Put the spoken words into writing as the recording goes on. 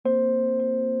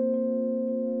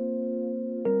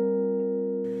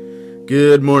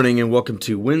Good morning and welcome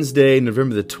to Wednesday,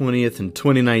 November the 20th in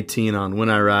 2019 on When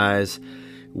I Rise.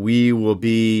 We will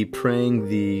be praying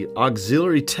the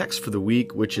auxiliary text for the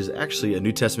week, which is actually a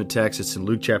New Testament text. It's in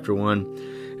Luke chapter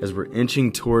 1 as we're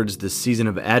inching towards the season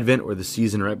of Advent, or the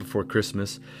season right before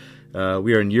Christmas.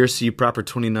 We are in year C, proper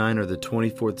 29, or the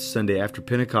 24th Sunday after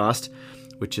Pentecost,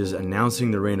 which is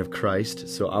announcing the reign of Christ.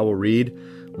 So I will read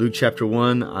Luke chapter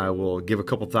 1. I will give a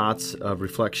couple thoughts of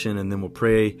reflection, and then we'll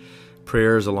pray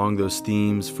prayers along those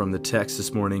themes from the text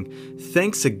this morning.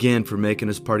 Thanks again for making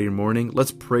us part of your morning.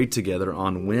 Let's pray together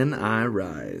on When I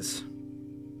Rise.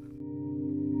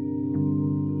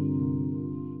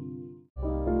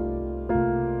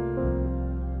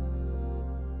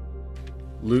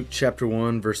 Luke chapter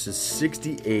 1, verses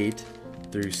 68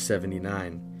 through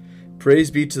 79. Praise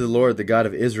be to the Lord, the God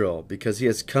of Israel, because he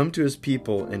has come to his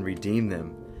people and redeemed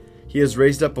them. He has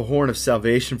raised up a horn of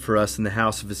salvation for us in the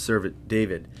house of his servant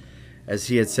David, as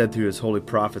he had said through his holy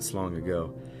prophets long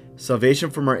ago, salvation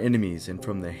from our enemies and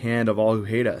from the hand of all who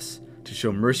hate us, to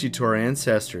show mercy to our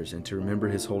ancestors and to remember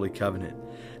his holy covenant,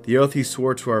 the oath he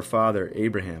swore to our father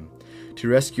Abraham, to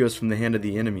rescue us from the hand of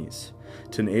the enemies,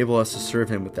 to enable us to serve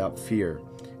him without fear,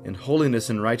 in holiness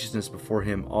and righteousness before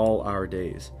him all our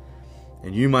days.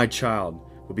 And you, my child,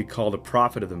 will be called a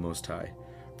prophet of the Most High,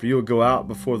 for you will go out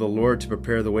before the Lord to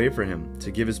prepare the way for him,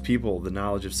 to give his people the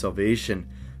knowledge of salvation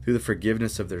through the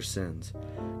forgiveness of their sins,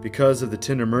 because of the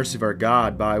tender mercy of our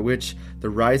God, by which the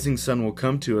rising sun will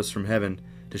come to us from heaven,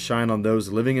 to shine on those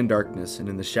living in darkness and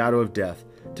in the shadow of death,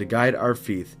 to guide our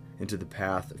feet into the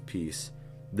path of peace.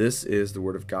 This is the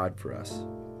word of God for us.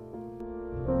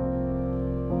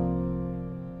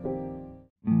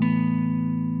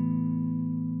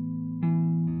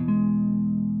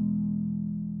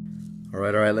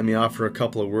 All right, let me offer a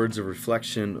couple of words of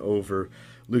reflection over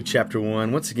Luke chapter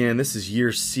 1. Once again, this is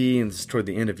year C, and this is toward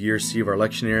the end of year C of our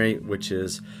lectionary, which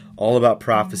is all about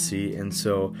prophecy. And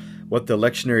so what the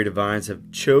lectionary divines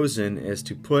have chosen is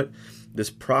to put this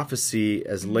prophecy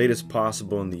as late as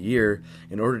possible in the year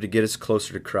in order to get us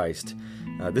closer to Christ.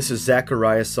 This is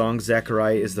Zechariah's song.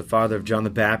 Zechariah is the father of John the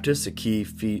Baptist, a key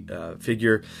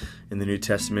figure in the New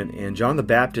Testament. And John the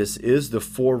Baptist is the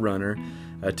forerunner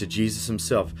to Jesus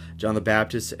himself. John the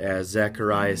Baptist, as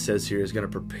Zechariah says here, is going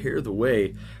to prepare the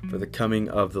way for the coming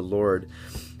of the Lord.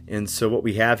 And so what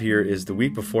we have here is the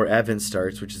week before Advent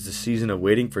starts, which is the season of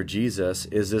waiting for Jesus,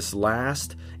 is this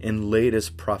last and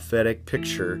latest prophetic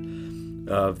picture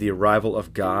of the arrival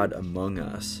of God among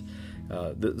us.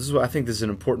 This is what I think this is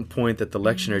an important point that the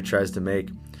lectionary tries to make,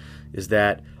 is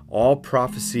that all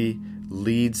prophecy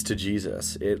leads to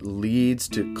Jesus. It leads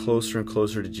to closer and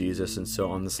closer to Jesus. And so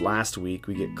on this last week,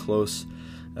 we get close,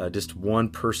 just one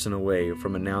person away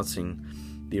from announcing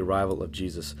the arrival of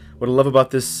Jesus. What I love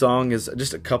about this song is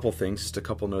just a couple things, just a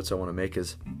couple notes I want to make,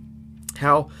 is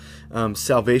how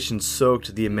salvation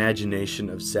soaked the imagination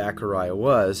of Zechariah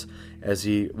was as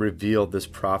he revealed this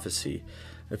prophecy.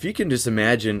 If you can just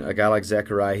imagine a guy like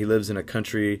Zechariah, he lives in a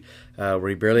country where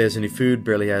he barely has any food,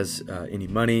 barely has any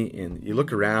money, and you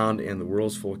look around and the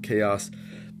world's full of chaos.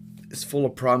 It's full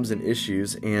of problems and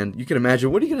issues, and you can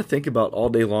imagine, what are you going to think about all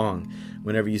day long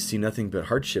whenever you see nothing but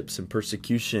hardships and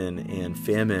persecution and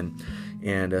famine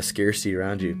and scarcity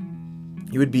around you?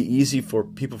 It would be easy for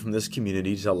people from this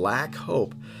community to lack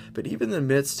hope, but even in the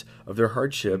midst of their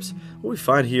hardships, what we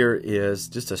find here is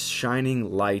just a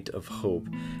shining light of hope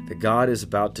that God is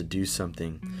about to do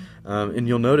something. And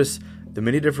you'll notice the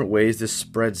many different ways this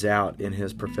spreads out in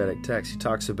his prophetic text. He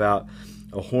talks about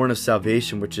a horn of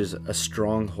salvation, which is a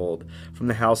stronghold from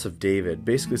the house of David,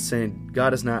 basically saying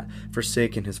God has not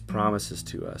forsaken his promises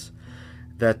to us.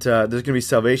 That there's going to be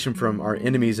salvation from our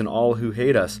enemies and all who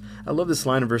hate us. I love this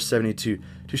line in verse 72,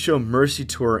 to show mercy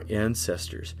to our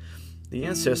ancestors. The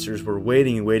ancestors were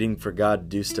waiting and waiting for God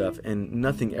to do stuff, and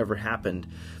nothing ever happened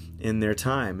in their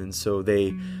time. And so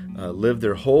they lived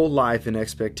their whole life in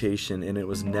expectation, and it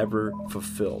was never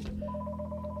fulfilled.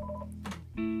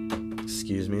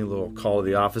 Excuse me, a little call to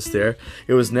the office there.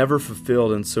 It was never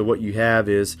fulfilled, and so what you have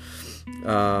is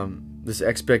this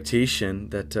expectation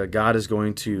that God is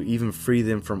going to even free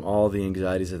them from all the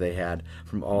anxieties that they had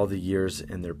from all the years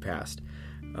in their past.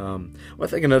 Well, I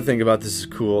think another thing about this is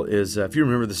cool is if you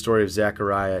remember the story of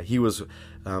Zechariah, he was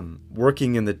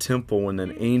working in the temple when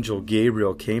an angel,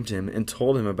 Gabriel, came to him and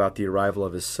told him about the arrival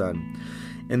of his son.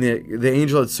 And the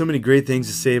angel had so many great things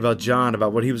to say about John,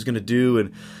 about what he was going to do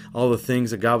and all the things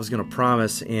that God was going to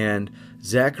promise. And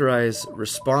Zechariah's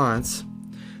response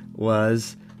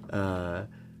was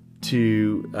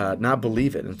to not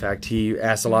believe it. In fact, he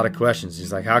asked a lot of questions.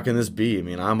 He's like, how can this be? I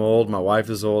mean, I'm old, my wife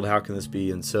is old, how can this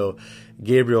be? And so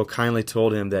Gabriel kindly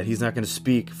told him that he's not going to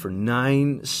speak for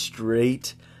 9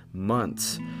 straight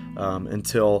months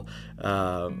until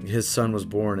his son was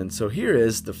born. And so here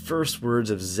is the first words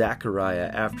of Zechariah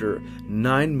after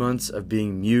 9 months of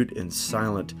being mute and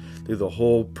silent through the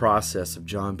whole process of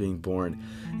John being born.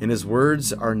 And his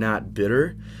words are not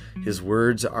bitter. His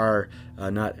words are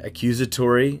not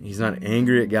accusatory. He's not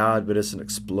angry at God, but it's an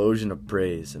explosion of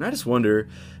praise. And I just wonder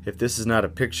if this is not a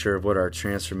picture of what our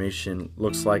transformation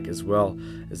looks like as well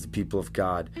as the people of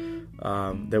God.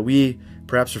 That we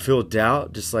perhaps are filled with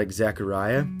doubt, just like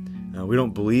Zechariah. We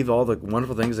don't believe all the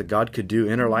wonderful things that God could do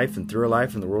in our life and through our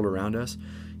life and the world around us.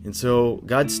 And so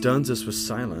God stuns us with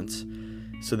silence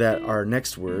so that our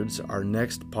next words, our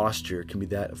next posture can be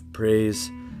that of praise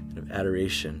and of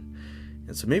adoration.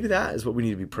 And so maybe that is what we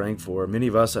need to be praying for. Many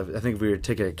of us, I think if we were to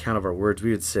take account of our words,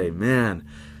 we would say, man,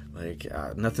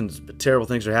 nothing but terrible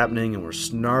things are happening, and we're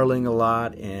snarling a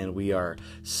lot, and we are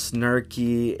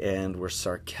snarky, and we're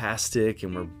sarcastic,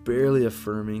 and we're barely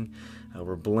affirming.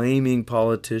 We're blaming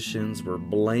politicians, we're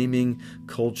blaming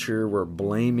culture, we're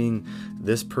blaming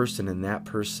this person and that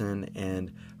person,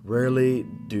 and rarely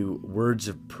do words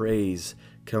of praise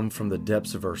come from the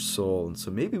depths of our soul. And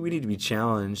so maybe we need to be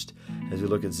challenged as we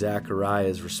look at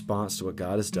Zechariah's response to what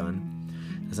God has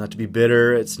done. It's not to be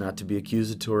bitter, it's not to be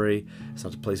accusatory, it's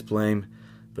not to place blame,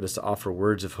 but it's to offer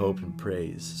words of hope and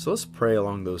praise. So let's pray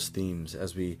along those themes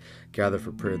as we gather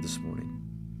for prayer this morning.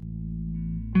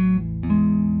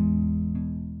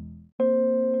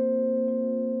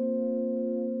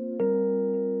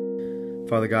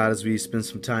 Father God, as we spend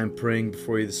some time praying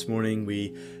before you this morning,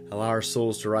 we allow our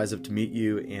souls to rise up to meet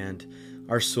you, and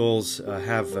our souls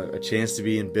have a chance to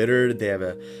be embittered. They have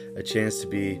a chance to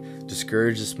be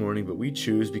discouraged this morning, but we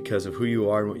choose, because of who you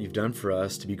are and what you've done for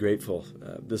us, to be grateful.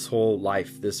 This whole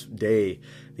life, this day,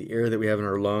 the air that we have in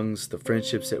our lungs, the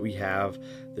friendships that we have,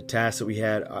 the tasks that we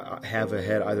have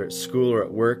ahead, either at school or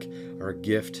at work, are a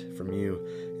gift from you.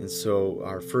 And so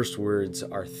our first words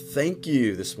are thank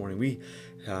you this morning. We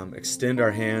extend our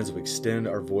hands, we extend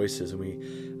our voices, and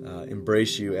we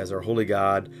embrace you as our holy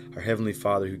God, our heavenly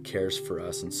Father who cares for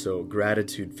us. And so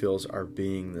gratitude fills our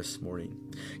being this morning.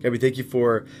 God, we thank you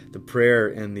for the prayer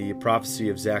and the prophecy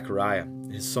of Zechariah,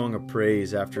 his song of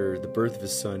praise after the birth of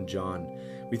his son John.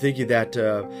 We thank you that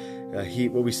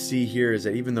what we see here is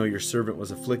that even though your servant was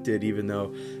afflicted, even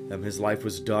though his life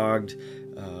was dogged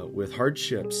with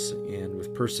hardships and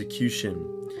with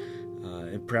persecution,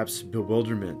 and perhaps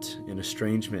bewilderment and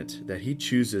estrangement, that he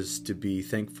chooses to be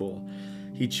thankful.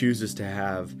 He chooses to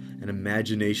have an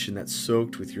imagination that's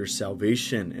soaked with your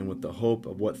salvation and with the hope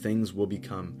of what things will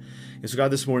become. And so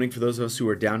God, this morning, for those of us who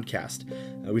are downcast,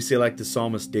 we say like the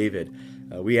psalmist David,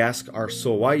 we ask our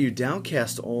soul, why are you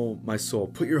downcast, oh my soul?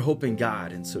 Put your hope in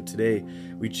God. And so today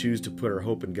we choose to put our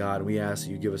hope in God, and we ask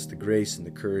that you give us the grace and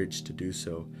the courage to do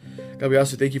so. God, we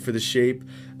also thank you for the shape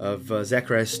of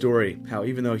Zechariah's story, how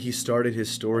even though he started his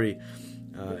story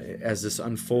as this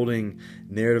unfolding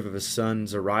narrative of his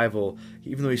son's arrival,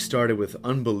 even though he started with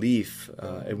unbelief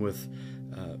and with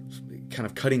kind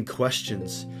of cutting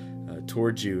questions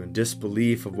towards you and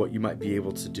disbelief of what you might be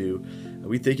able to do,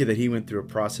 we thank you that he went through a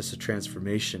process of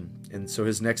transformation. And so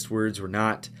his next words were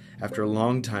not, after a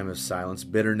long time of silence,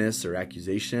 bitterness or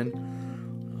accusation.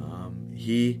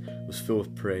 He was filled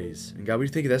with praise. And God, we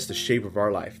think that's the shape of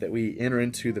our life, that we enter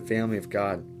into the family of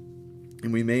God,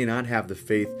 and we may not have the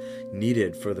faith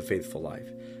needed for the faithful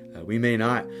life. We may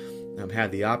not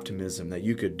have the optimism that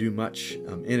you could do much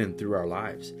in and through our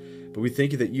lives. But we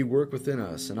thank you that you work within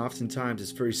us, and oftentimes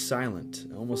it's very silent,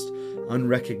 almost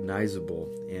unrecognizable,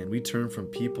 and we turn from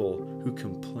people who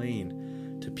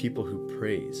complain to people who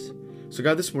praise. So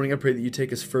God, this morning I pray that you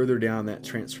take us further down that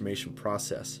transformation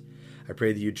process. I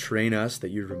pray that you train us, that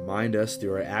you remind us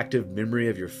through our active memory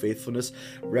of your faithfulness,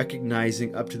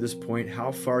 recognizing up to this point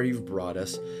how far you've brought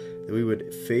us, that we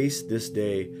would face this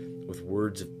day with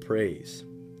words of praise.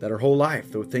 That our whole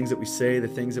life, the things that we say, the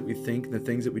things that we think, and the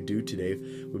things that we do today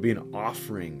would be an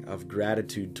offering of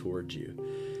gratitude towards you.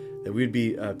 That we would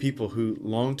be people who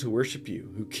long to worship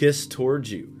you, who kiss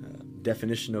towards you.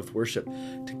 Definition of worship,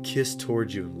 to kiss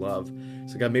towards you in love.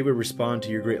 So God, may we respond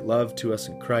to your great love to us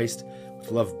in Christ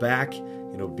with love back,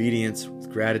 in obedience,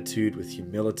 with gratitude, with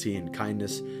humility and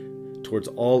kindness towards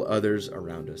all others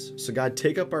around us. So God,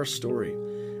 take up our story,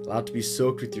 allow it to be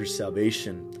soaked with your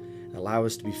salvation, and allow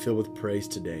us to be filled with praise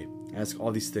today. I ask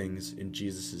all these things in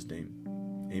Jesus'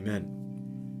 name. Amen.